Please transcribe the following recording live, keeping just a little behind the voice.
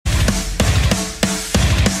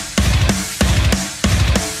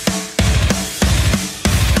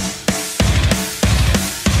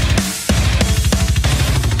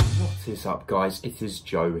up, guys? It is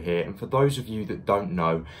Joe here, and for those of you that don't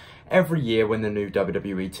know, every year when the new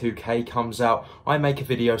WWE 2K comes out, I make a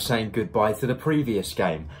video saying goodbye to the previous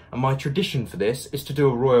game, and my tradition for this is to do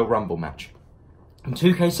a Royal Rumble match. In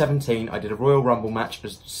 2K17, I did a Royal Rumble match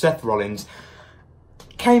as Seth Rollins,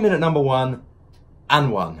 came in at number 1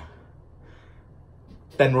 and won.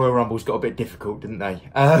 Then Royal Rumbles got a bit difficult, didn't they?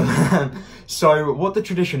 So what the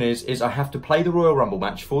tradition is I have to play the Royal Rumble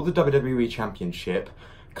match for the WWE Championship,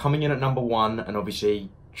 coming in at number 1 and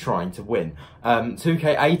obviously trying to win.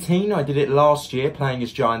 2K18, I did it last year playing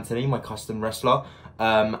as Joe Anthony, my custom wrestler,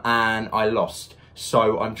 and I lost.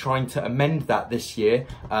 So I'm trying to amend that this year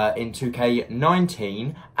in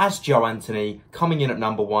 2K19 as Joe Anthony, coming in at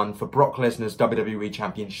number 1 for Brock Lesnar's WWE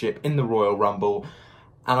Championship in the Royal Rumble.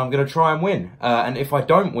 And I'm going to try and win. And if I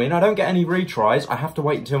don't win, I don't get any retries. I have to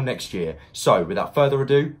wait until next year. So, without further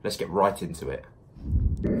ado, let's get right into it.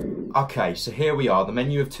 Okay, so here we are, the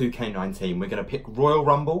menu of 2K19. We're going to pick Royal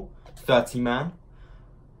Rumble, 30-man.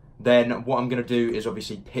 Then what I'm going to do is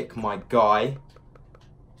obviously pick my guy,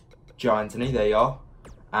 Joe Anthony, there you are.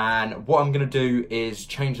 And what I'm going to do is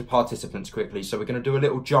change the participants quickly. So we're going to do a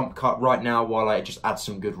little jump cut right now while I just add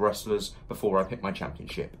some good wrestlers before I pick my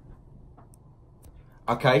championship.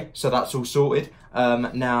 Okay, so that's all sorted.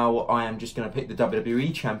 Now I am just going to pick the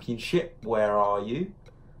WWE Championship. Where are you?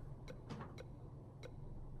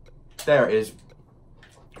 There it is.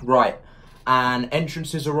 Right, and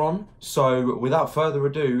entrances are on. So without further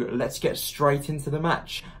ado, let's get straight into the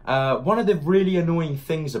match. One of the really annoying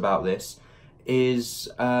things about this is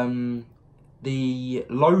the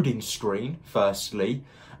loading screen, firstly,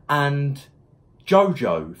 and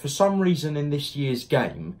JoJo, for some reason in this year's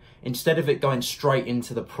game, instead of it going straight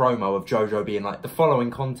into the promo of JoJo being like, the following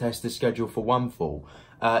contest is scheduled for one fall,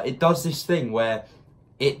 it does this thing where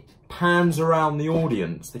it pans around the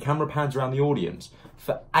audience, the camera pans around the audience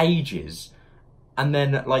for ages, and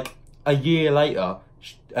then like a year later,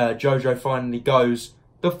 JoJo finally goes,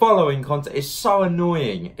 the following contest. It's so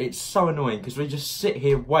annoying. It's so annoying because we just sit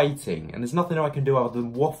here waiting and there's nothing I can do other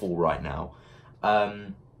than waffle right now.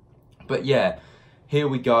 But yeah. Here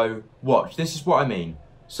we go. Watch. This is what I mean.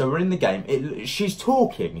 So we're in the game. She's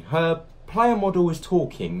talking. Her player model is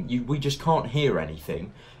talking. We just can't hear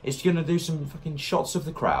anything. It's going to do some fucking shots of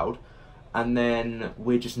the crowd. And then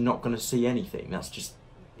we're just not going to see anything.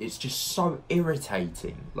 It's just so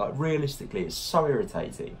irritating. Like, realistically, it's so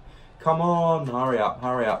irritating. Come on. Hurry up.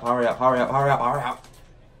 Hurry up. Hurry up. Hurry up. Hurry up. Hurry up.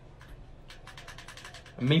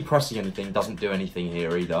 And me pressing anything doesn't do anything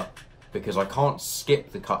here either. Because I can't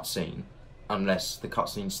skip the cutscene unless the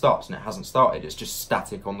cutscene starts, and it hasn't started. It's just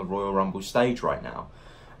static on the Royal Rumble stage right now.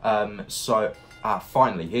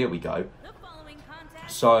 Finally, here we go.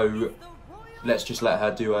 So, let's just let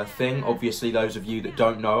her do her thing. Obviously, those of you that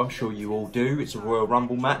don't know, I'm sure you all do, it's a Royal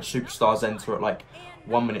Rumble match. Superstars enter at like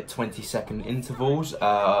 1 minute 20-second intervals.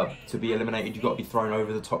 To be eliminated, you've got to be thrown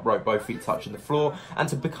over the top rope, both feet touching the floor. And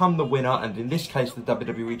to become the winner, and in this case the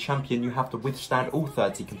WWE Champion, you have to withstand all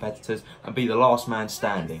 30 competitors and be the last man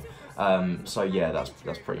standing. So yeah, that's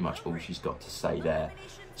pretty much all she's got to say there.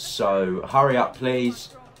 So hurry up, please.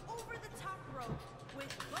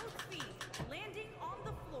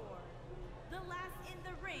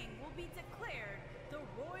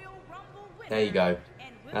 There you go.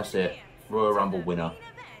 That's it. Royal Rumble winner.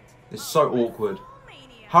 It's so awkward.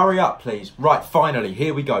 Hurry up, please. Right, finally,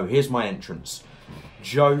 here we go. Here's my entrance.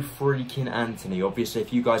 Joe freaking Anthony. Obviously,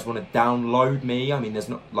 if you guys want to download me, I mean, there's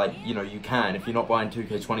not, like, you know, you can. If you're not buying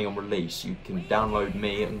 2K20 on release, you can download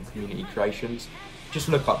me and Community Creations. Just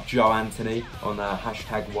look up Joe Anthony on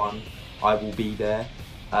 #1. I will be there.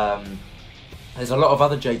 There's a lot of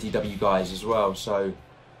other JTW guys as well, so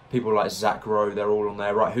people like Zach Rowe, they're all on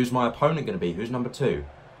there. Right, who's my opponent going to be? Who's number 2?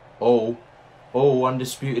 Oh,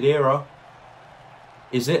 Undisputed Era.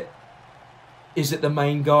 Is it? Is it the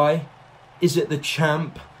main guy? Is it the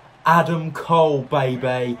champ? Adam Cole,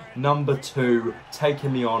 baby. Number 2,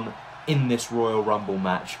 taking me on in this Royal Rumble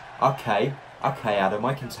match. Okay, Adam,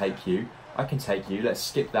 I can take you. Let's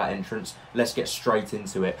skip that entrance. Let's get straight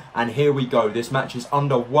into it. And here we go. This match is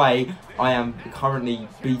underway. I am currently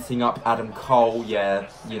beating up Adam Cole. Yeah,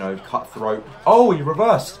 you know, cutthroat. Oh, he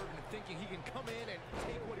reversed.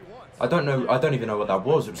 I don't even know what that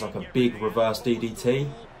was. It was like a big reverse DDT.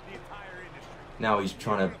 Now he's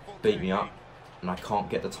trying to beat me up, and I can't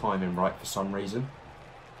get the timing right for some reason.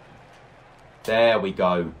 There we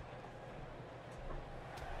go.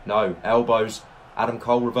 No, elbows. Adam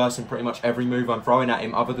Cole reversing pretty much every move I'm throwing at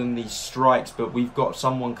him other than these strikes, but we've got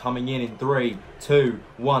someone coming in 3, 2,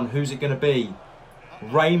 1. Who's it going to be?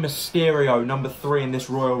 Rey Mysterio, number 3 in this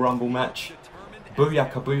Royal Rumble match.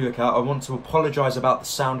 Booyaka booyaka. I want to apologise about the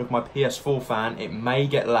sound of my PS4 fan. It may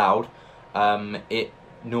get loud. It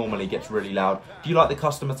normally gets really loud. Do you like the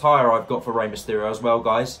custom attire I've got for Rey Mysterio as well,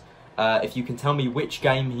 guys? If you can tell me which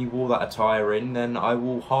game he wore that attire in, then I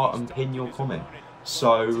will heart and pin your comment.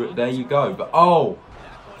 So, there you go. But, oh!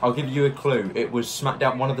 I'll give you a clue. It was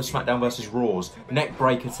SmackDown, one of the SmackDown vs. Raws. Neck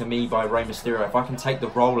breaker to me by Rey Mysterio. If I can take the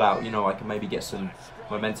rollout, you know, I can maybe get some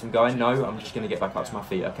momentum going. No, I'm just going to get back up to my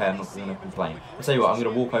feet. Okay, I'm not going to complain. I'll tell you what, I'm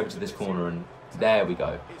going to walk over to this corner and there we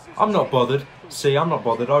go. I'm not bothered. See, I'm not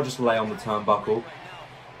bothered. I'll just lay on the turnbuckle.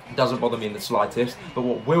 It doesn't bother me in the slightest. But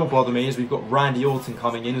what will bother me is we've got Randy Orton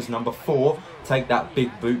coming in as number 4. Take that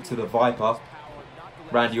big boot to the Viper.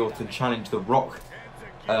 Randy Orton challenged The Rock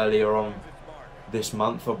earlier on this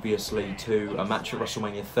month, obviously, to a match at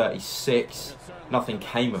WrestleMania 36. Nothing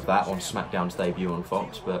came of that on SmackDown's debut on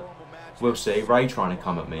Fox, but we'll see. Ray trying to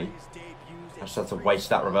come at me. I just had to waste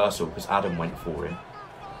that reversal because Adam went for him.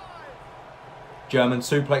 German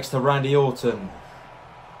suplex to Randy Orton.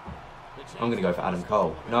 I'm going to go for Adam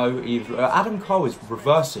Cole. No, Adam Cole is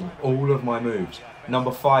reversing all of my moves.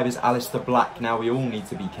 Number 5 is Aleister Black. Now we all need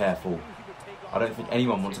to be careful. I don't think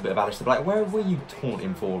anyone wants a bit of Aleister Black. Where were you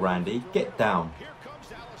taunting for, Randy? Get down.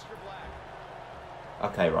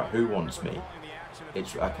 Okay, right. Who wants me?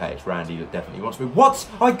 It's Randy that definitely wants me. What?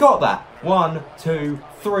 I got that. 1, 2,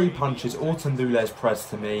 3 punches. Orton Lulez press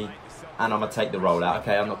to me. And I'm going to take the rollout.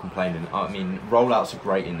 Okay, I'm not complaining. I mean, rollouts are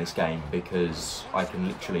great in this game because I can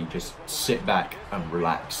literally just sit back and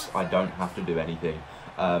relax. I don't have to do anything.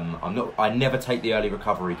 I never take the early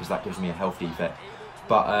recovery because that gives me a health defect.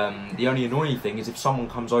 But the only annoying thing is if someone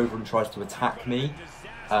comes over and tries to attack me.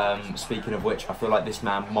 Speaking of which, I feel like this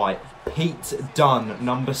man might. Pete Dunne,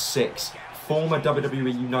 number 6, former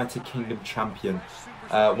WWE United Kingdom champion.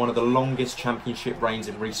 One of the longest championship reigns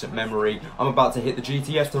in recent memory. I'm about to hit the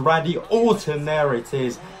GTS to Randy Orton. There it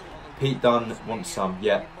is. Pete Dunne wants some.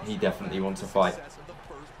 Yeah, he definitely wants a fight.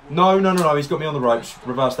 No. He's got me on the ropes.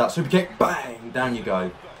 Reverse that. Super kick. Bang. Down you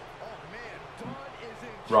go.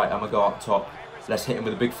 Right, I'm going to go up top. Let's hit him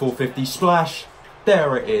with a big 450 splash.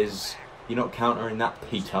 There it is. You're not countering that,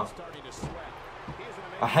 Peter.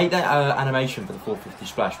 I hate that animation for the 450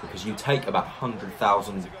 splash because you take about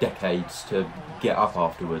 100,000 decades to get up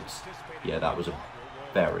afterwards. Yeah, that was a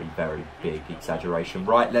very, very big exaggeration.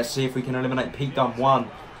 Right, let's see if we can eliminate Pete Dunne. 1,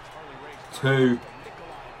 2,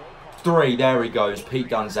 3. There he goes. Pete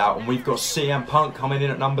Dunne's out. And we've got CM Punk coming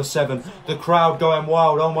in at number 7. The crowd going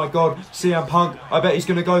wild. Oh my God. CM Punk. I bet he's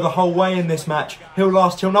going to go the whole way in this match. He'll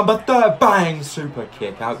last till number 3. Bang. Super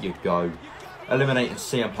kick. Out you go. Eliminating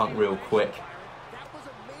CM Punk real quick.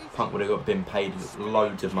 Punk would have been paid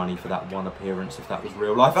loads of money for that one appearance if that was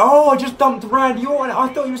real life. Oh, I just dumped Randy Orton. I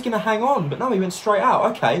thought he was going to hang on, but no, he went straight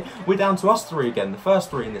out. Okay, we're down to us 3 again. The first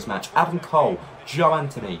 3 in this match. Adam Cole, Joe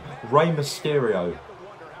Anthony, Rey Mysterio.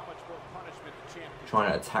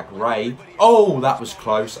 Trying to attack Ray. Oh, that was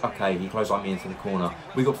close. Okay, he closed me into the corner.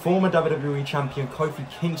 We got former WWE champion Kofi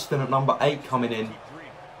Kingston at number 8 coming in.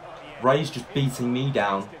 Ray's just beating me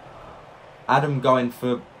down. Adam going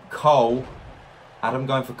for Cole. Adam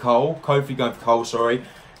going for Cole. Kofi going for Cole, sorry.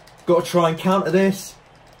 Got to try and counter this.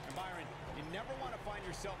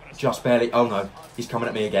 Just barely. Oh no. He's coming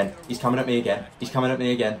at me again. He's coming at me again. He's coming at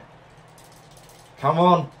me again. Come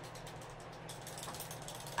on.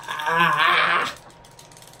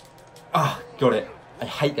 Ah, got it. I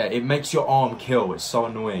hate that. It makes your arm kill. It's so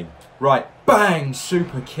annoying. Right. Bang!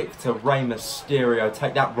 Super kick to Rey Mysterio.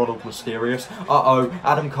 Take that, Ronald Mysterious. Uh-oh.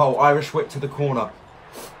 Adam Cole. Irish whip to the corner.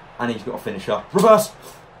 And he's got a finisher. Reverse!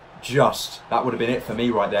 Just. That would have been it for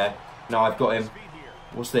me right there. Now I've got him.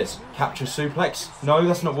 What's this? Capture suplex? No,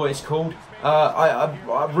 that's not what it's called.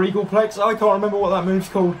 Regal plex? I can't remember what that move's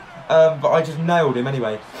called. But I just nailed him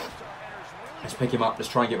anyway. Let's pick him up. Let's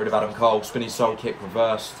try and get rid of Adam Cole. Spinning soul kick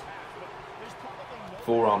reversed.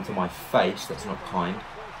 Forearm to my face. That's not kind.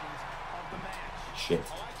 Shit.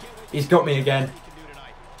 He's got me again.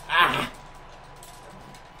 Ah!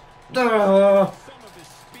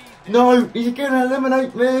 No, he's gonna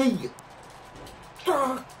eliminate me.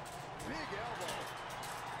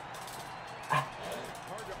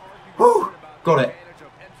 Whew, got it.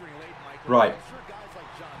 Right.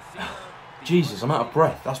 Jesus, I'm out of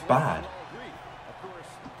breath. That's bad.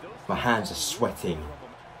 My hands are sweating.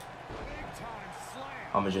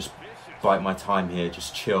 I'm gonna just bite my time here.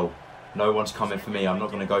 Just chill. No one's coming for me. I'm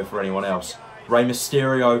not gonna go for anyone else. Rey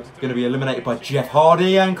Mysterio gonna be eliminated by Jeff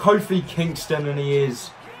Hardy and Kofi Kingston, and he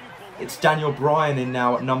is. It's Daniel Bryan in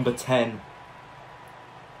now at number 10.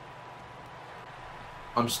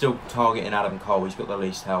 I'm still targeting Adam Cole. He's got the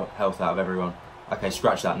least health out of everyone. Okay,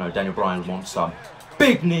 scratch that. No, Daniel Bryan wants some.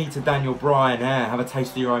 Big knee to Daniel Bryan. Have a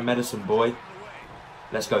taste of your own medicine, boy.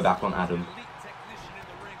 Let's go back on Adam.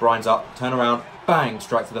 Bryan's up, turn around, bang,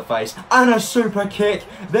 strike to the face, and a super kick.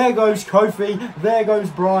 There goes Kofi, there goes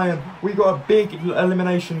Bryan. We got a big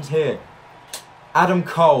eliminations here. Adam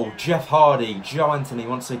Cole, Jeff Hardy, Joe Anthony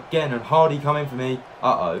once again, and Hardy coming for me.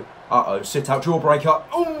 Uh-oh, sit out, jawbreaker.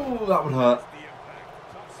 Oh, that would hurt.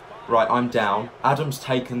 Right, I'm down. Adam's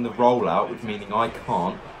taken the roll out, which meaning I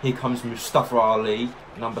can't. Here comes Mustafa Ali,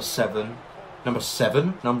 number 11,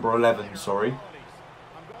 sorry.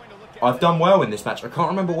 I've done well in this match. I can't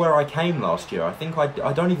remember where I came last year.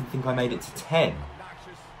 I don't even think I made it to 10.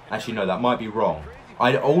 Actually, no, that might be wrong.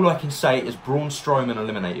 All I can say is Braun Strowman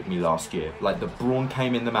eliminated me last year. Like, the Braun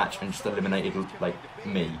came in the match and just eliminated, like,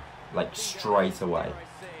 me. Like, straight away.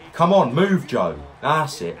 Come on, move, Joe.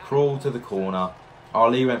 That's it. Crawl to the corner.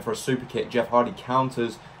 Ali went for a super kick. Jeff Hardy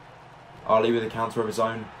counters. Ali with a counter of his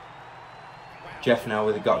own. Jeff now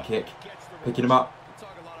with a gut kick. Picking him up.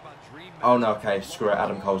 Oh no, okay, screw it.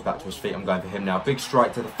 Adam Cole's back to his feet. I'm going for him now. Big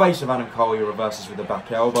strike to the face of Adam Cole. He reverses with a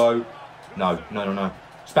back elbow. No.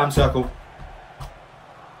 Spam circle.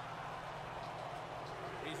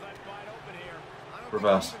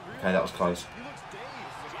 Reverse. Okay, that was close.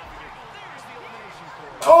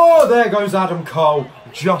 Oh, there goes Adam Cole.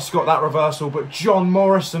 Just got that reversal, but John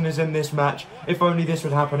Morrison is in this match. If only this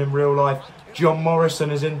would happen in real life. John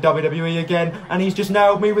Morrison is in WWE again, and he's just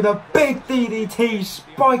nailed me with a big DDT,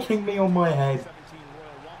 spiking me on my head.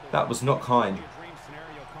 That was not kind.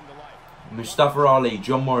 Mustafa Ali,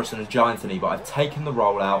 John Morrison and Joe Anthony, but I've taken the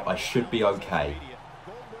roll out. I should be okay.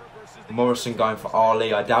 Morrison going for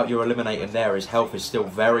Ali. I doubt you'll eliminate him there. His health is still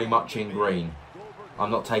very much in green.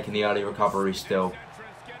 I'm not taking the early recovery still.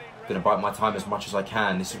 Going to bite my time as much as I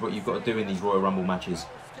can. This is what you've got to do in these Royal Rumble matches.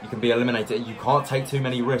 You can be eliminated. You can't take too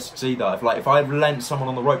many risks either. If I had lent someone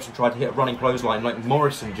on the ropes and tried to hit a running clothesline like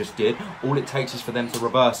Morrison just did, all it takes is for them to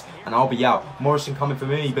reverse and I'll be out. Morrison coming for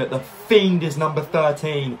me, but the Fiend is number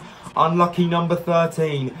 13. Unlucky number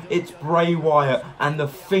 13. It's Bray Wyatt and the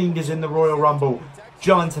Fiend is in the Royal Rumble.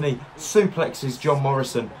 Joe Anthony suplexes John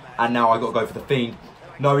Morrison and now I got to go for the Fiend.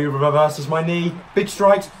 No, he reverses my knee. Big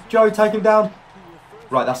strikes. Joe, take him down.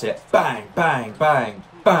 Right, that's it. Bang, bang, bang.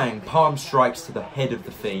 Bang! Palm strikes to the head of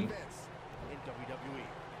the Fiend.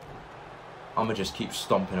 I'm going to just keep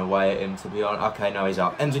stomping away at him, to be honest. Okay, no, he's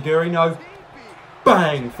up. Enziguri, no.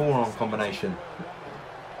 Bang! Forearm combination.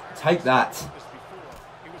 Take that.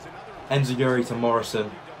 Enziguri to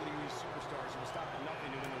Morrison.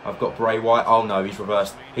 I've got Bray Wyatt. Oh, no, he's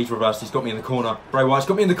reversed. He's reversed. He's got me in the corner. Bray Wyatt's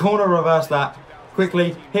got me in the corner. Reverse that.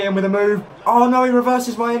 Quickly. Hit him with a move. Oh, no, he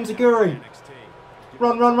reverses my Enziguri.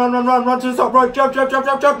 Run to the top rope, jump.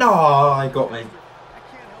 No, he got me.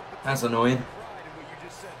 That's annoying.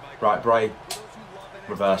 Right, Bray.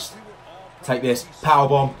 Reversed. Take this.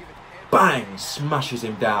 Powerbomb. Bang! Smashes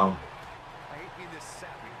him down.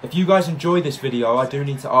 If you guys enjoyed this video, I do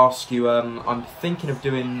need to ask you, I'm thinking of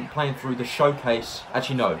playing through the showcase.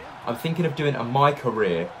 Actually, no. I'm thinking of doing a My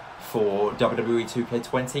Career for WWE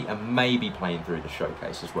 2K20 and maybe playing through the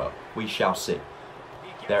showcase as well. We shall see.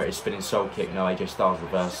 There it is, spinning soul kick. No, AJ Styles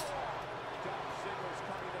reversed.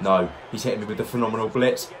 No, he's hitting me with the phenomenal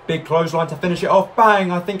blitz. Big clothesline to finish it off.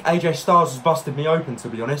 Bang! I think AJ Styles has busted me open, to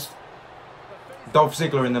be honest. Dolph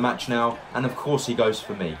Ziggler in the match now. And of course he goes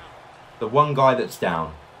for me. The one guy that's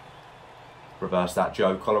down. Reverse that,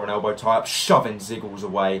 Joe. Collar and elbow tie up. Shoving Ziggles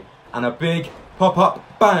away. And a big pop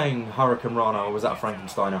up. Bang! Hurricane Rana. Or was that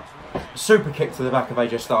Frankensteiner? Super kick to the back of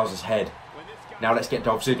AJ Styles' head. Now let's get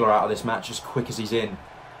Dolph Ziggler out of this match as quick as he's in.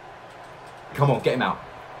 Come on, get him out.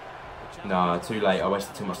 No, too late. I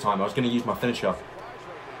wasted too much time. I was going to use my finisher.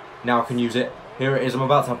 Now I can use it. Here it is. I'm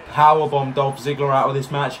about to powerbomb Dolph Ziggler out of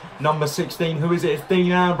this match. Number 16. Who is it? It's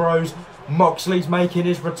Dean Ambrose. Moxley's making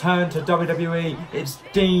his return to WWE. It's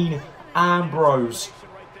Dean Ambrose.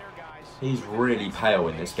 He's really pale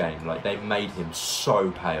in this game. Like, they've made him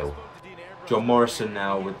so pale. John Morrison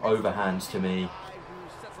now with overhands to me.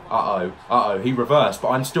 Uh-oh, he reversed, but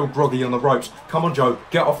I'm still groggy on the ropes. Come on, Joe,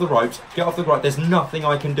 get off the ropes, get off the ropes. There's nothing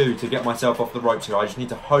I can do to get myself off the ropes here. I just need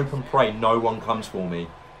to hope and pray no one comes for me.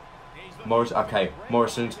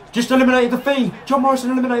 Morrison's just eliminated the Fiend. John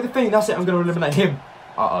Morrison eliminated the Fiend. That's it, I'm going to eliminate him.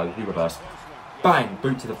 Uh-oh, he reversed. Bang,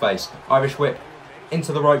 boot to the face. Irish whip,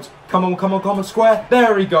 into the ropes. Come on, square.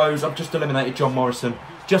 There he goes. I've just eliminated John Morrison.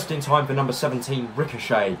 Just in time for number 17,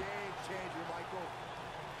 Ricochet.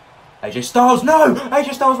 AJ Styles, no!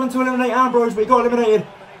 AJ Styles went to eliminate Ambrose, but he got eliminated.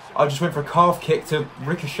 I just went for a calf kick to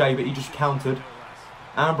Ricochet, but he just countered.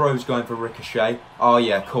 Ambrose going for Ricochet. Oh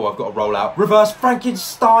yeah, cool, I've got to roll out. Reverse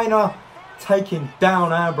Frankensteiner! Taking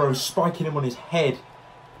down Ambrose, spiking him on his head.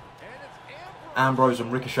 Ambrose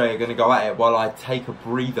and Ricochet are going to go at it while I take a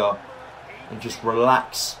breather and just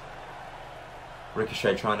relax.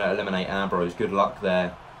 Ricochet trying to eliminate Ambrose. Good luck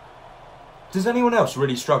there. Does anyone else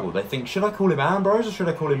really struggle? They think, should I call him Ambrose or should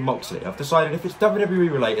I call him Moxley? I've decided if it's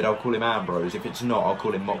WWE related, I'll call him Ambrose. If it's not, I'll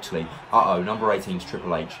call him Moxley. Uh-oh, number 18 is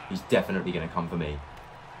Triple H. He's definitely going to come for me.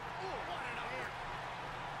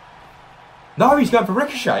 No, he's going for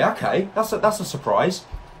Ricochet. Okay, that's a surprise.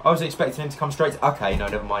 I was expecting him to come straight to... Okay, no,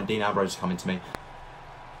 never mind. Dean Ambrose is coming to me.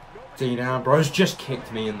 Dean Ambrose just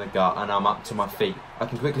kicked me in the gut and I'm up to my feet. I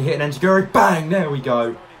can quickly hit an enziguri. Bang! There we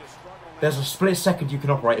go. There's a split second you can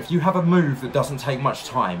operate. If you have a move that doesn't take much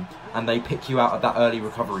time and they pick you out at that early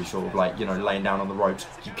recovery, sort of like, you know, laying down on the ropes,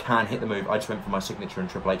 you can hit the move. I just went for my signature and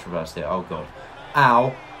Triple H reversed it. Oh, God.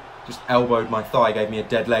 Ow. Just elbowed my thigh, gave me a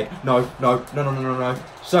dead leg. No.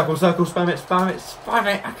 Circle, spam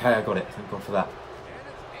it. Okay, I got it. Thank God for that.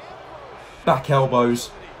 Back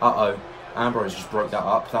elbows. Uh-oh. Ambrose just broke that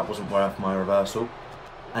up. That wasn't worth my reversal.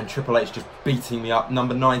 And Triple H just beating me up.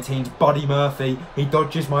 Number 19's Buddy Murphy. He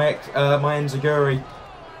dodges my enziguri.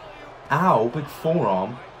 Ow, big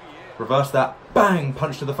forearm. Reverse that. Bang!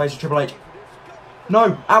 Punch to the face of Triple H.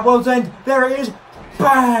 No, at World's End. There it is.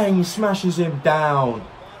 Bang! Smashes him down.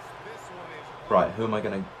 Right, who am I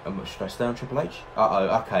going to... should I stay on Triple H?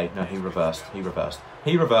 Uh-oh, okay. No, he reversed. He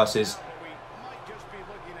reverses.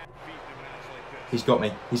 He's got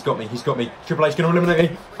me. Triple H going to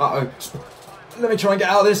eliminate me. Uh-oh. Let me try and get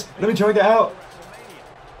out of this.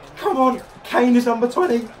 Come on. Kane is number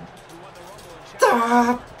 20.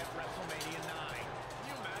 Ah.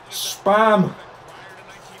 Spam.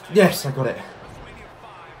 Yes, I got it.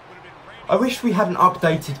 I wish we had an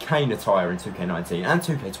updated Kane attire in 2K19 and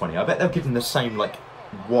 2K20. I bet they'll give him the same, like,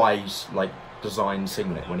 wise, like, design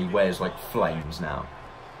singlet when he wears, like, flames now.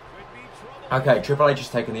 Okay, Triple H has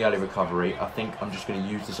taken the early recovery. I think I'm just going to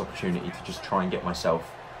use this opportunity to just try and get myself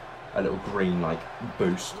a little green, like,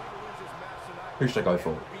 boost. Who should I go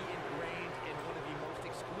for?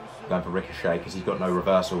 Going for Ricochet, because he's got no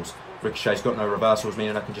reversals. Ricochet's got no reversals,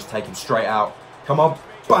 meaning I can just take him straight out. Come on.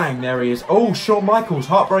 Bang, there he is. Oh, Shawn Michaels,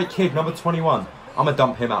 Heartbreak Kid, number 21. I'm going to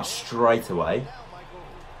dump him out straight away.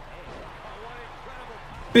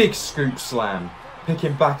 Big scoop slam. Pick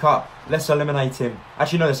him back up. Let's eliminate him.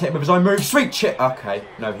 Actually, no, let's hit him with his own move. Sweet shit. Okay.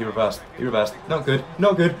 No, he reversed. Not good.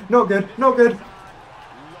 No,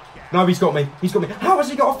 he's got me. How has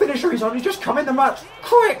he got a finisher? He's only just come in the match.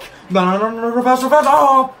 Quick. No. Reverse.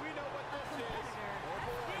 Oh.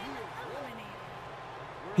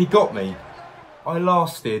 He got me. I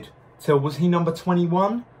lasted till, was he number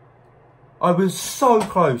 21? I was so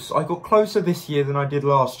close. I got closer this year than I did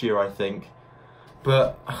last year, I think.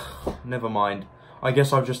 But, never mind. I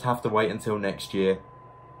guess I'll just have to wait until next year.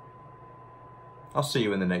 I'll see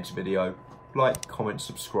you in the next video. Like, comment,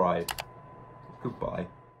 subscribe. Goodbye.